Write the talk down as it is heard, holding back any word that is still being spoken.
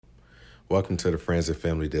Welcome to the Friends and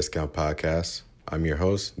Family Discount Podcast. I'm your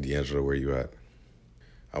host, D'Angelo. Where you at?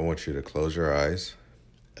 I want you to close your eyes,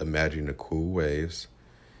 imagine the cool waves,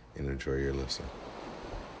 and enjoy your listen.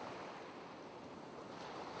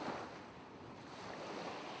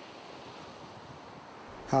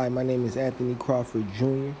 Hi, my name is Anthony Crawford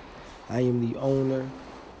Jr. I am the owner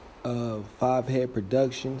of Five Head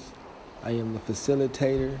Productions. I am the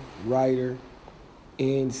facilitator, writer,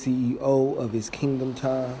 and CEO of His Kingdom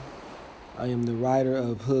Time. I am the writer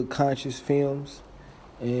of Hood Conscious Films,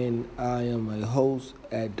 and I am a host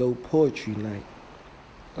at Dope Poetry Night.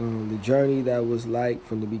 The journey that was like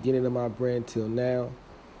from the beginning of my brand till now,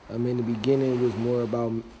 in the beginning it was more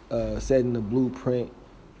about setting the blueprint,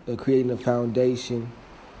 creating a foundation,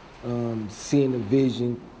 seeing the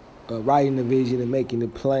vision, writing the vision and making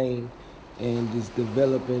it plain, and just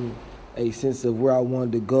developing a sense of where I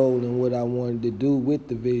wanted to go and what I wanted to do with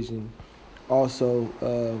the vision. Also,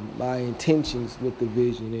 my intentions with the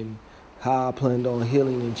vision and how I planned on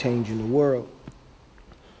healing and changing the world.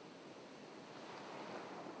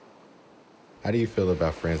 How do you feel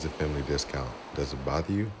about Friends and Family Discount? Does it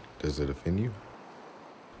bother you? Does it offend you?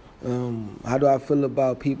 How do I feel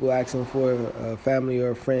about people asking for a family or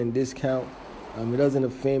a friend discount? It doesn't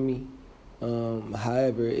offend me.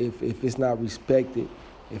 However, if it's not respected,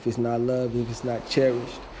 if it's not loved, if it's not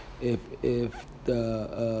cherished, if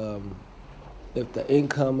the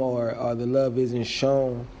income or the love isn't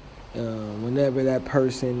shown, whenever that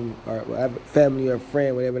person or family or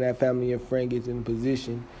friend, whenever that family or friend gets in a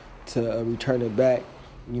position to return it back,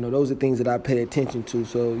 those are things that I pay attention to.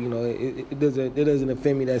 So, it doesn't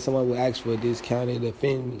offend me that someone would ask for a discount. It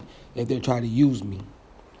offends me if they're trying to use me.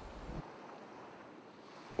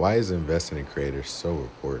 Why is investing in creators so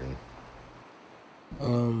important?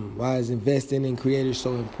 Why is investing in creators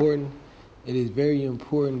so important? It is very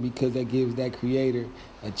important because that gives that creator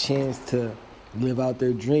a chance to live out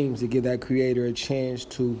their dreams, to give that creator a chance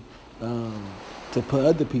to put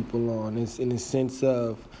other people on. It's in the sense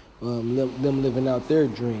of them living out their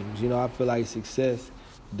dreams. I feel like success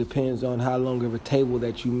depends on how long of a table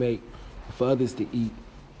that you make for others to eat.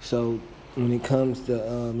 So when it comes to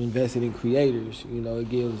investing in creators, it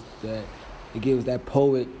gives that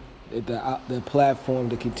poet the platform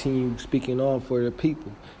to continue speaking on for the people.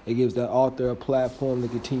 It gives that author a platform to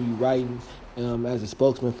continue writing as a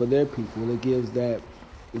spokesman for their people. It gives that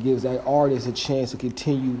artist a chance to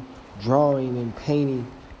continue drawing and painting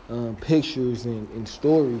pictures and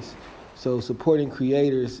stories. So supporting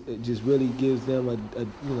creators, it just really gives them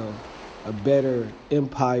a better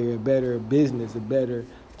empire, a better business, a better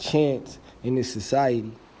chance in this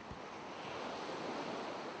society.